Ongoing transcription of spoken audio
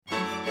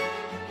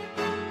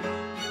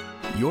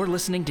You're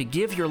listening to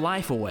Give Your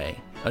Life Away,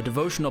 a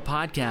devotional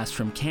podcast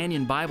from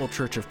Canyon Bible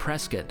Church of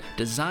Prescott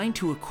designed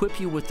to equip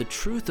you with the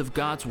truth of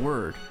God's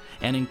Word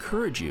and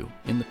encourage you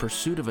in the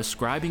pursuit of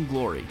ascribing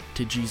glory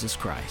to Jesus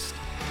Christ.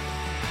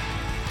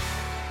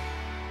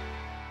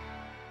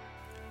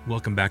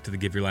 Welcome back to the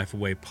Give Your Life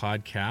Away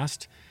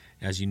podcast.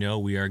 As you know,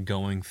 we are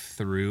going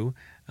through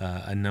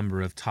a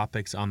number of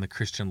topics on the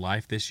Christian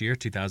life this year,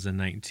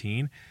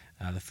 2019.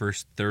 The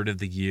first third of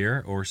the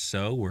year or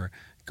so, we're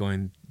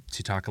going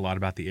to talk a lot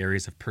about the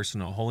areas of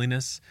personal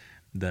holiness.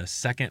 The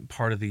second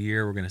part of the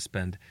year, we're going to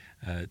spend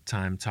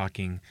time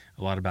talking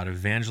a lot about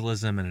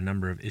evangelism and a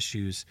number of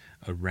issues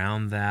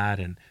around that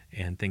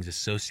and things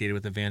associated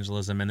with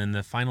evangelism. And then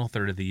the final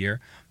third of the year,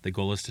 the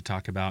goal is to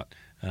talk about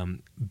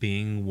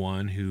being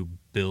one who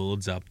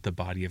builds up the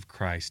body of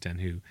Christ and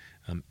who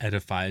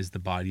edifies the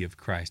body of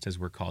Christ as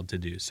we're called to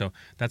do. So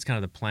that's kind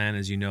of the plan,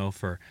 as you know,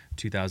 for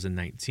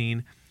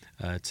 2019.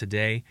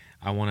 Today,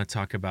 I want to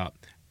talk about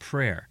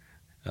prayer.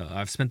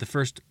 I've spent the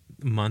first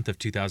month of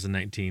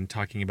 2019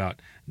 talking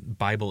about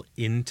Bible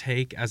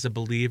intake as a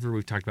believer.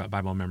 We've talked about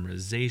Bible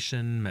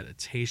memorization,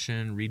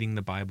 meditation, reading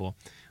the Bible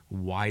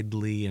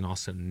widely and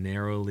also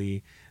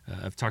narrowly.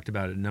 I've talked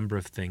about a number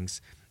of things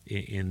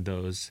in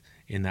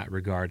that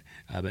regard.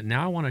 But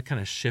now I want to kind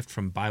of shift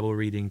from Bible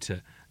reading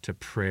to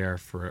prayer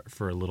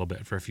for a little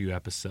bit, for a few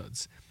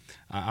episodes.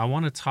 I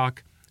want to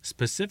talk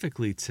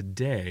specifically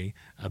today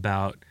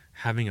about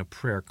having a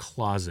prayer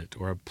closet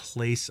or a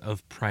place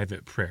of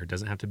private prayer. It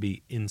doesn't have to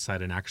be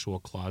inside an actual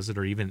closet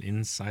or even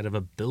inside of a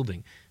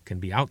building. It can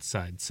be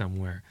outside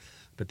somewhere.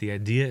 But the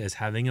idea is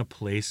having a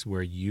place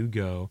where you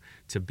go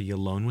to be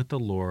alone with the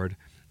Lord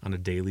on a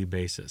daily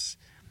basis.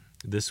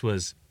 This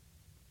was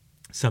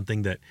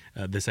something that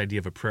this idea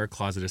of a prayer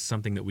closet is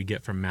something that we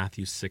get from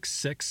Matthew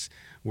 6:6,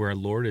 where our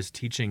Lord is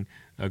teaching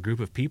a group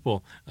of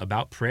people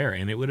about prayer.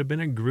 And it would have been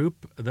a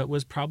group that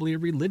was probably a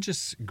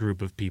religious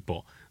group of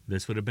people.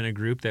 This would have been a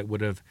group that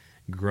would have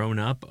grown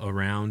up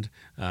around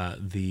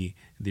the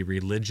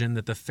religion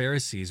that the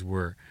Pharisees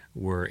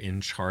were in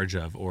charge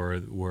of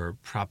or were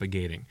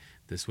propagating.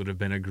 This would have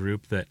been a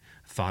group that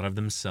thought of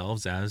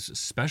themselves as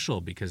special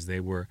because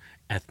they were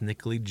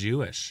ethnically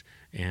Jewish,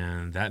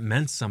 and that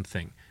meant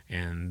something,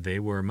 and they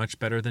were much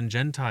better than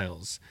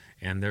Gentiles.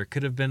 And there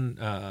could have been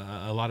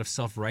a lot of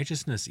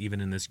self-righteousness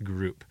even in this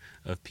group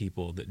of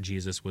people that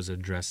Jesus was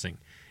addressing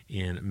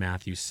in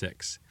Matthew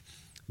 6.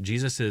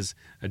 Jesus is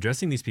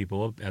addressing these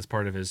people as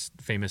part of his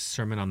famous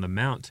Sermon on the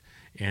Mount,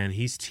 and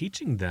he's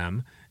teaching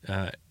them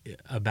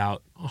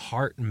about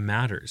heart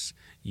matters.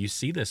 You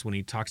see this when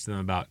he talks to them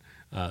about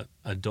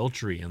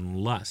adultery and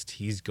lust.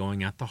 He's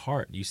going at the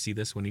heart. You see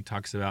this when he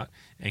talks about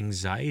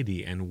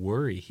anxiety and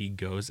worry. He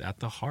goes at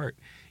the heart.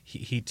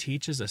 He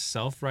teaches a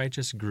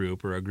self-righteous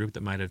group, or a group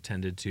that might have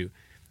tended to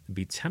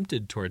be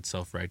tempted towards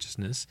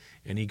self-righteousness,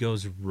 and he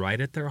goes right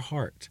at their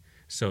heart.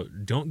 So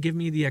don't give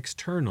me the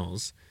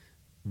externals.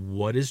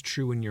 What is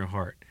true in your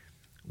heart?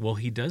 Well,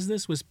 he does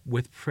this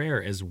with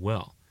prayer as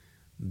well.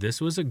 This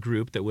was a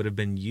group that would have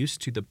been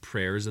used to the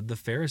prayers of the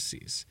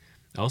Pharisees.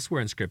 Elsewhere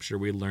in Scripture,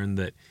 we learn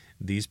that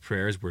these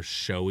prayers were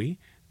showy.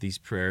 These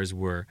prayers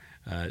were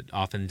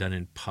often done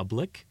in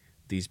public.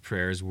 These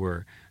prayers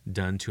were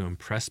done to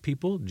impress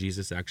people.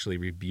 Jesus actually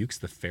rebukes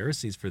the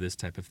Pharisees for this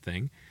type of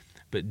thing.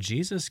 But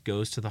Jesus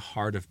goes to the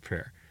heart of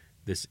prayer,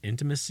 this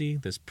intimacy,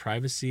 this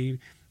privacy,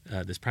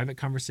 this private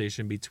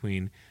conversation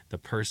between the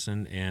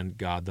person and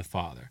God the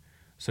Father.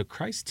 So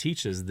Christ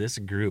teaches this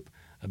group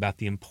about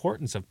the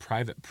importance of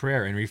private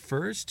prayer and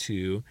refers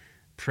to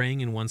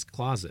praying in one's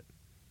closet.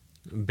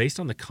 Based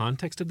on the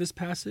context of this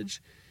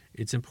passage,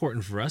 it's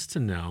important for us to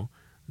know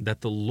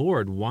that the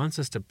Lord wants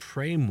us to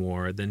pray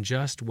more than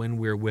just when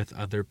we're with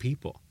other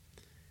people.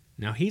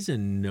 Now, he's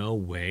in no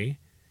way,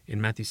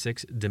 in Matthew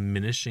 6,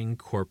 diminishing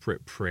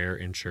corporate prayer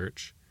in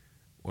church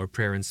or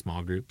prayer in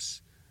small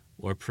groups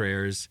or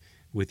prayers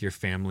with your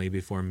family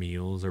before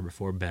meals or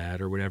before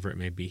bed or whatever it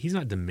may be. He's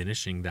not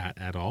diminishing that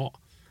at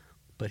all.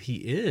 But he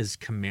is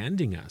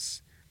commanding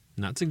us,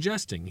 not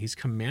suggesting, he's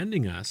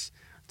commanding us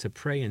to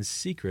pray in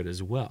secret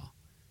as well.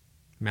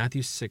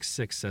 Matthew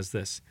 6:6 says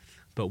this,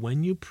 "But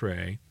when you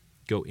pray,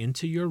 go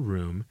into your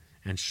room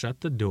and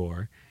shut the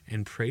door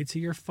and pray to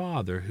your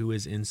Father who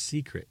is in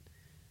secret,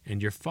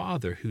 and your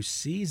Father who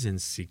sees in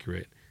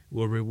secret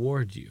will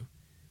reward you."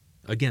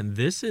 Again,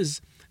 this is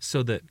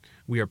so that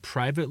we are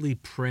privately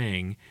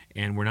praying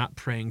and we're not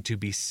praying to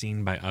be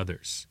seen by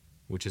others,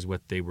 which is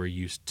what they were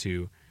used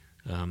to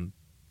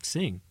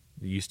seeing,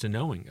 used to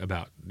knowing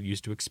about,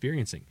 used to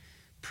experiencing.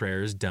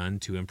 Prayers done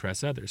to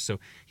impress others. So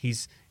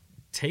he's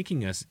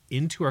taking us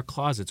into our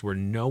closets where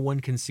no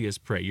one can see us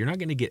pray. You're not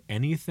going to get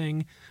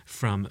anything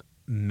from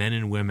men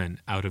and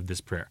women out of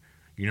this prayer.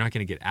 You're not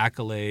going to get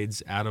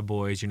accolades,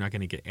 attaboys. You're not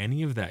going to get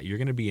any of that. You're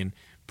going to be in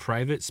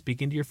private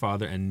speaking to your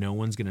Father, and no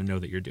one's going to know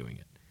that you're doing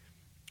it.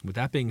 With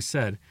that being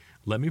said,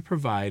 let me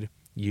provide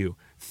you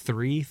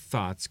 3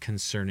 thoughts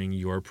concerning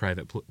your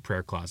private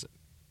prayer closet.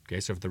 Okay,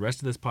 so for the rest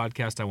of this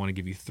podcast, I want to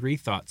give you 3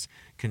 thoughts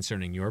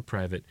concerning your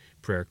private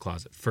prayer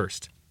closet.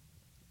 First,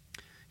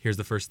 Here's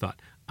the first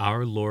thought.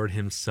 Our Lord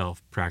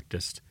himself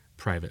practiced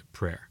private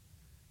prayer.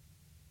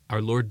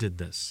 Our Lord did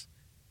this.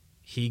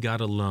 He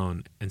got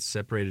alone and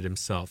separated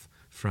himself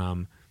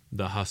from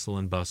the hustle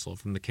and bustle,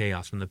 from the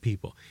chaos, from the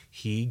people.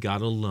 He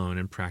got alone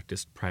and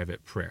practiced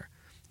private prayer.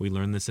 We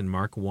learn this in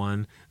Mark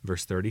 1,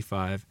 verse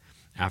 35.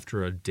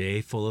 After a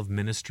day full of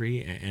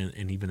ministry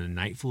and even a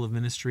night full of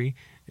ministry,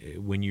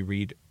 when you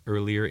read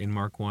earlier in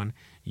Mark 1,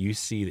 you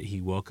see that he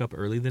woke up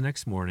early the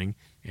next morning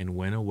and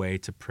went away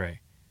to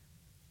pray.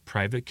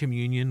 Private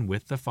communion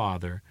with the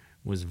Father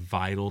was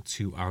vital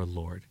to our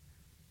Lord.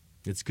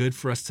 It's good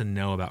for us to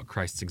know about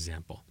Christ's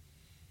example.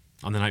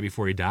 On the night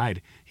before he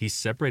died, he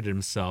separated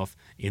himself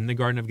in the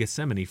Garden of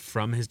Gethsemane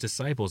from his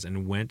disciples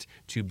and went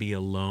to be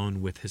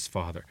alone with his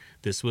Father.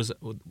 This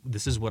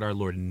is what our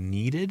Lord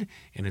needed,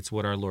 and it's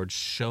what our Lord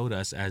showed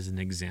us as an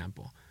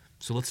example.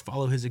 So let's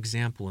follow his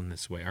example in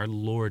this way. Our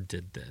Lord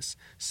did this.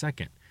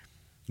 Second,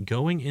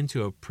 going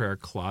into a prayer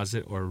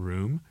closet or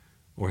room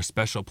or a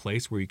special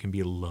place where you can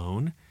be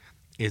alone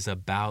is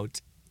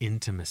about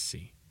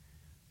intimacy.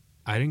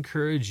 I'd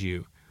encourage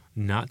you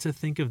not to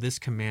think of this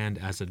command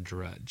as a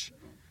drudge.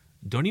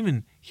 Don't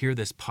even hear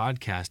this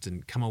podcast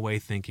and come away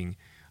thinking,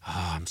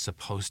 I'm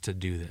supposed to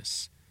do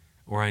this,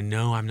 or I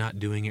know I'm not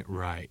doing it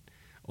right,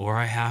 or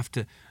I have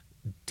to.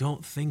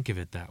 Don't think of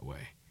it that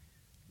way.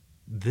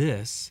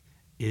 This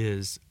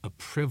is a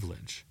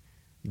privilege.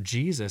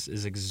 Jesus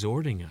is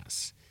exhorting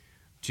us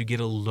to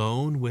get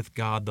alone with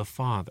God the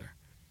Father.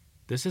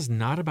 This is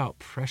not about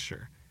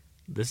pressure.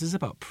 This is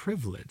about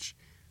privilege.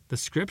 The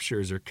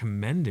scriptures are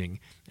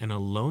commending an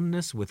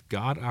aloneness with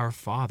God our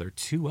Father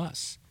to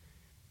us.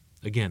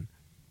 Again,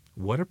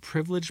 what a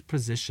privileged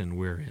position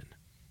we're in.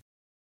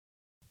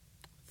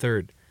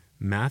 Third,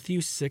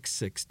 Matthew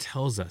 6:6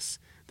 tells us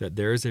that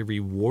there is a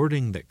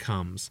rewarding that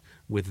comes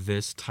with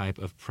this type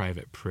of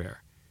private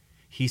prayer.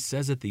 He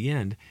says at the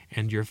end,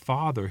 and your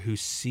Father who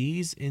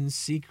sees in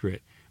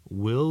secret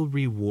will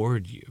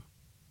reward you.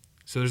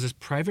 So there's this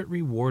private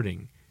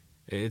rewarding.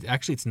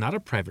 It's not a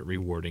private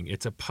rewarding.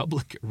 It's a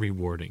public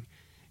rewarding.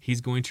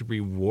 He's going to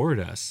reward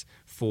us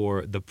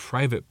for the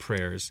private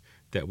prayers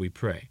that we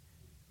pray.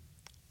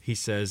 He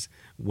says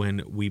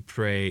when we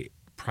pray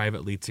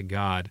privately to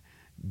God,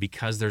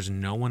 because there's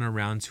no one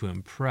around to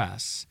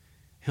impress,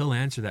 he'll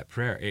answer that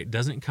prayer. It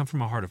doesn't come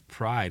from a heart of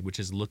pride, which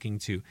is looking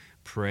to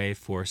pray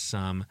for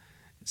some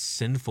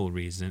sinful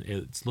reason.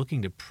 It's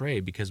looking to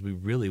pray because we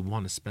really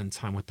want to spend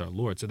time with our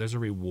Lord. So there's a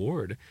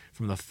reward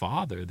from the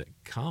Father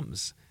that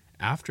comes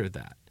after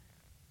that.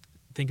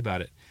 Think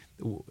about it.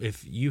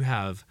 If you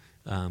have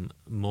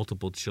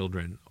multiple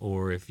children,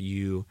 or if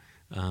you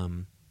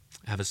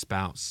have a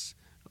spouse,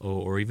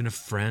 or even a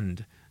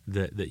friend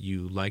that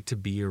you like to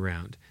be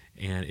around,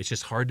 and it's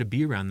just hard to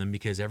be around them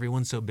because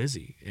everyone's so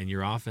busy, and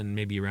you're often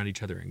maybe around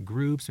each other in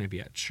groups,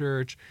 maybe at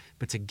church,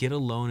 but to get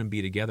alone and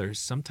be together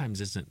sometimes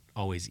isn't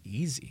always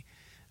easy.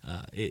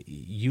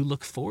 You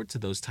look forward to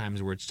those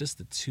times where it's just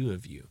the two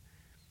of you.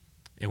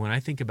 And when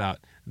I think about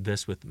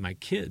this with my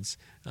kids,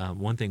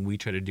 one thing we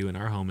try to do in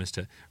our home is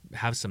to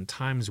have some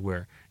times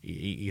where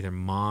either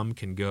mom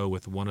can go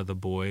with one of the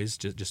boys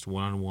just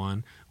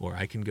one-on-one, or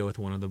I can go with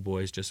one of the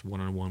boys just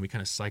one-on-one. We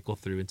kind of cycle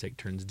through and take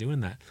turns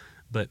doing that.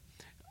 But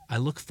I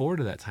look forward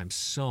to that time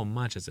so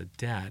much as a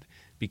dad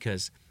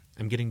because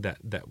I'm getting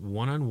that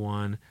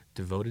one-on-one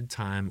devoted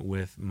time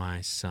with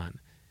my son.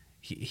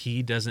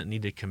 He doesn't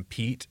need to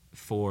compete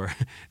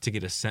to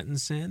get a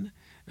sentence in.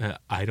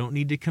 I don't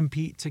need to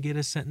compete to get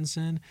a sentence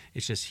in.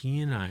 It's just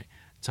he and I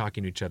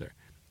talking to each other.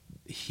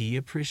 He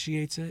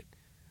appreciates it.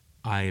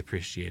 I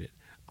appreciate it.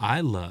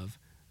 I love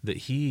that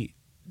he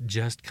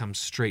just comes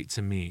straight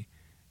to me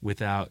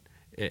without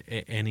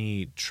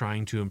any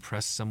trying to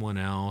impress someone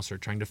else or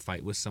trying to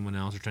fight with someone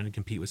else or trying to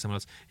compete with someone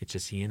else. It's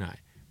just he and I.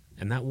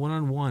 And that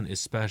one-on-one is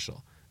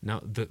special. Now,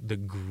 the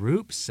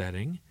group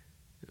setting,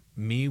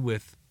 me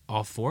with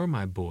all four of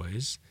my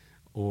boys,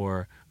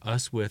 or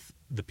us with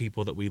the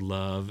people that we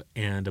love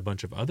and a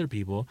bunch of other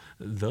people,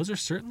 those are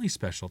certainly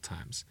special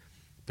times.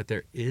 But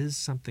there is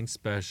something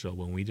special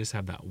when we just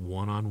have that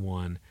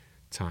one-on-one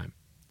time.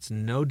 It's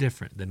no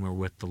different than we're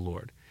with the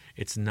Lord.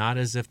 It's not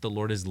as if the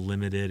Lord is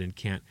limited and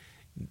can't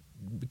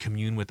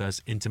commune with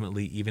us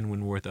intimately even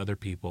when we're with other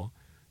people.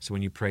 So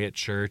when you pray at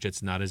church,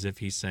 it's not as if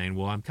he's saying,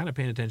 well, I'm kind of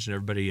paying attention to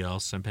everybody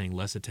else, so I'm paying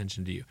less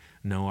attention to you.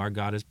 No, our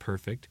God is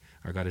perfect.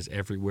 Our God is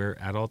everywhere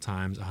at all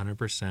times,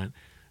 100%.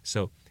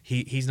 So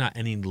he's not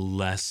any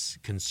less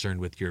concerned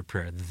with your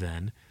prayer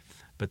then.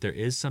 But there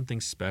is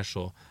something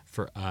special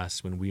for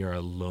us when we are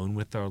alone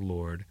with our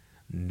Lord,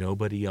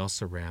 nobody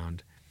else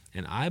around.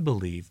 And I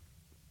believe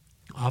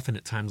often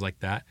at times like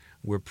that,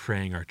 we're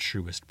praying our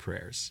truest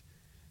prayers.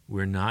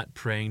 We're not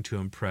praying to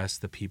impress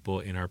the people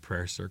in our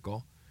prayer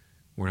circle.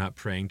 We're not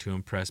praying to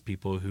impress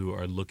people who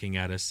are looking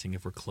at us, seeing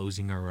if we're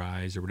closing our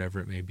eyes or whatever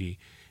it may be.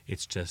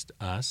 It's just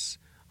us,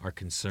 our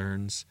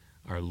concerns,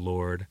 our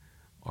Lord,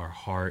 our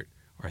heart,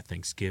 our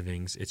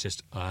thanksgivings. It's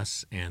just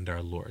us and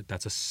our Lord.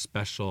 That's a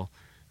special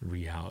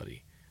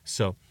reality.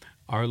 So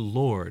our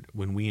Lord,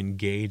 when we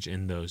engage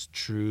in those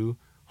true,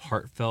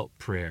 heartfelt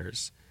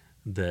prayers,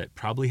 that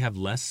probably have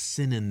less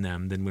sin in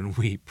them than when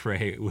we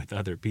pray with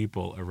other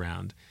people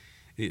around.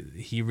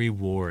 He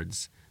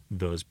rewards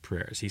those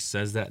prayers. He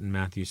says that in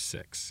Matthew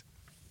 6.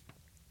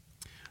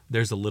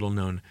 There's a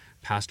little-known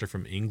pastor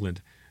from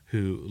England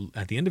who,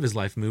 at the end of his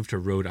life, moved to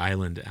Rhode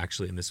Island,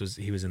 actually, and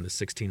he was in the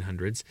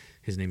 1600s.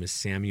 His name is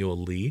Samuel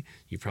Lee.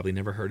 You've probably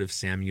never heard of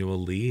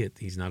Samuel Lee.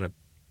 He's not a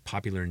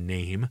popular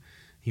name.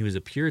 He was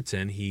a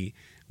Puritan. He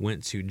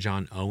went to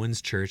John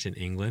Owen's church in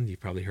England. You've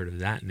probably heard of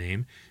that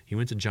name. He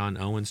went to John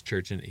Owen's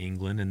church in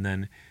England, and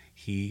then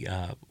he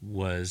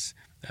was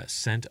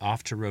sent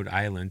off to Rhode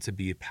Island to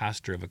be a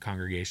pastor of a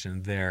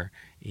congregation there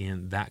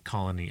in that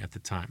colony at the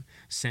time.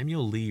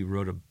 Samuel Lee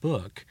wrote a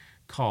book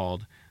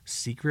called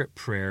Secret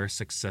Prayer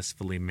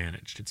Successfully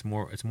Managed. It's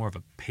more of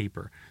a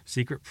paper.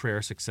 Secret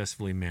Prayer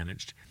Successfully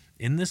Managed.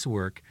 In this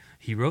work,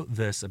 he wrote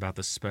this about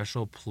the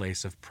special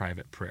place of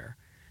private prayer.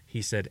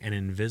 He said, "An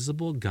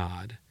invisible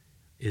God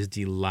is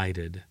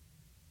delighted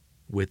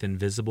with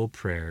invisible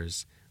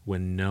prayers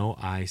when no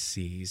eye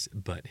sees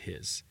but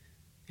his."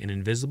 An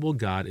invisible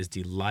God is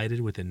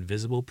delighted with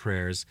invisible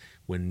prayers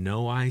when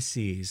no eye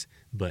sees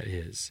but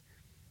his.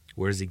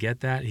 Where does he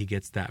get that? He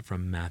gets that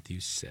from Matthew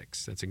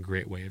 6. That's a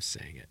great way of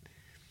saying it.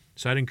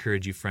 So I'd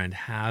encourage you, friend,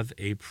 have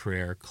a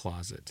prayer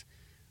closet.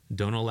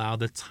 Don't allow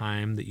the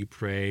time that you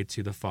pray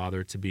to the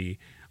Father to be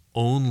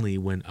only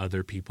when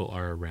other people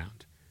are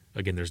around.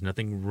 Again, there's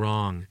nothing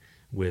wrong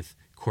with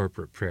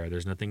corporate prayer.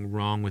 There's nothing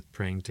wrong with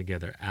praying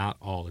together at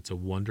all. It's a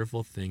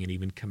wonderful thing and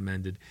even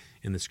commended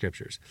in the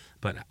Scriptures.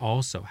 But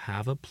also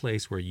have a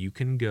place where you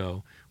can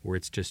go where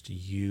it's just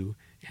you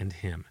and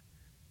him.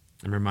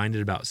 I'm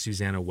reminded about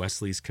Susanna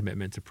Wesley's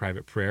commitment to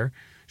private prayer.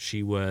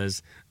 She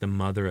was the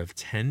mother of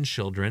 10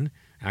 children,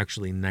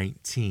 actually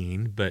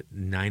 19, but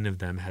 9 of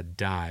them had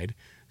died.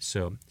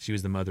 So she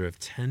was the mother of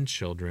 10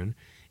 children,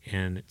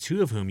 and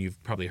 2 of whom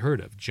you've probably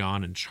heard of,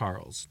 John and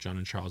Charles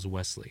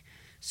Wesley.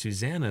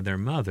 Susanna, their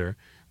mother,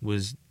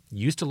 was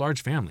used to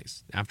large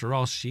families. After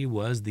all, she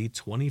was the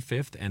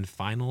 25th and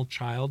final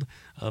child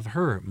of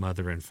her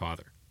mother and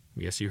father.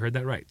 Yes, you heard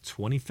that right,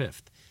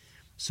 25th.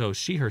 So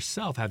she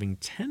herself, having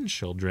 10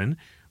 children,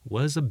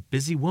 was a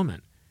busy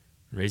woman.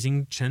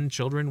 Raising 10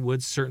 children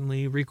would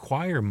certainly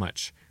require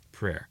much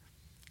prayer.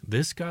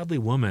 This godly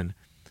woman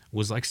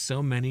was like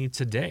so many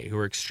today who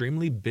are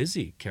extremely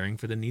busy caring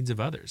for the needs of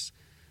others.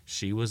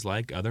 She was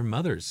like other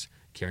mothers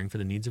caring for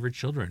the needs of her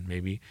children.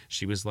 Maybe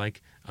she was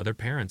like other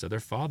parents, other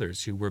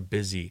fathers who were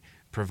busy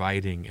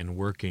providing and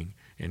working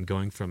and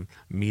going from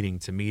meeting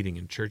to meeting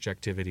and church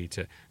activity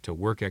to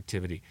work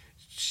activity.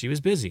 She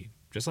was busy,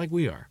 just like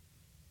we are.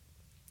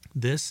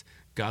 This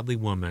godly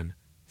woman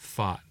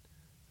fought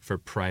for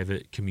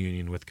private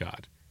communion with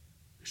God.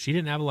 She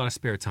didn't have a lot of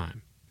spare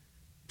time.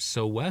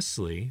 So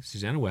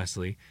Susanna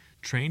Wesley,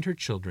 trained her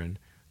children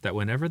that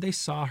whenever they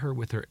saw her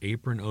with her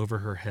apron over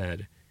her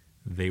head,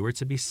 they were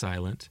to be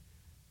silent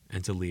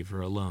and to leave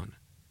her alone.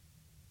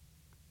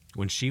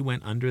 When she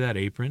went under that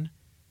apron,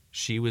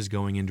 she was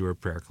going into her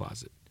prayer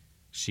closet.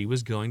 She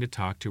was going to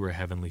talk to her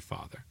Heavenly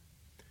Father.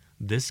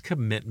 This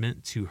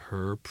commitment to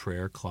her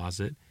prayer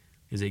closet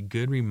is a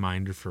good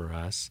reminder for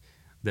us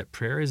that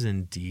prayer is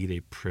indeed a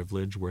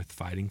privilege worth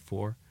fighting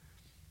for.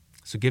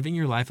 So giving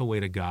your life away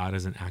to God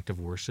as an act of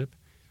worship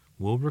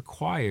will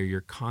require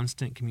your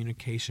constant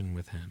communication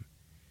with Him.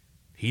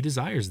 He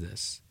desires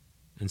this,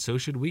 and so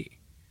should we.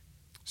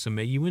 So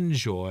may you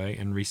enjoy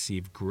and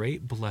receive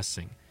great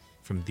blessing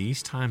from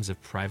these times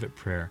of private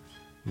prayer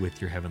with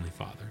your Heavenly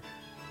Father.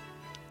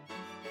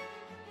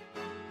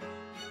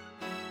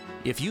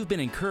 If you've been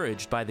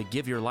encouraged by the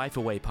Give Your Life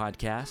Away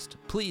podcast,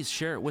 please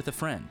share it with a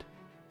friend.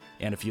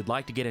 And if you'd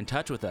like to get in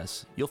touch with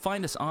us, you'll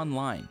find us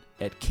online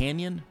at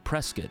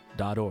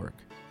canyonprescott.org.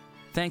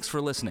 Thanks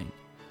for listening.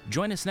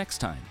 Join us next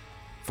time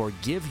for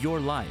Give Your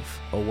Life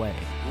Away.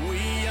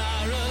 We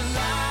are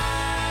alive.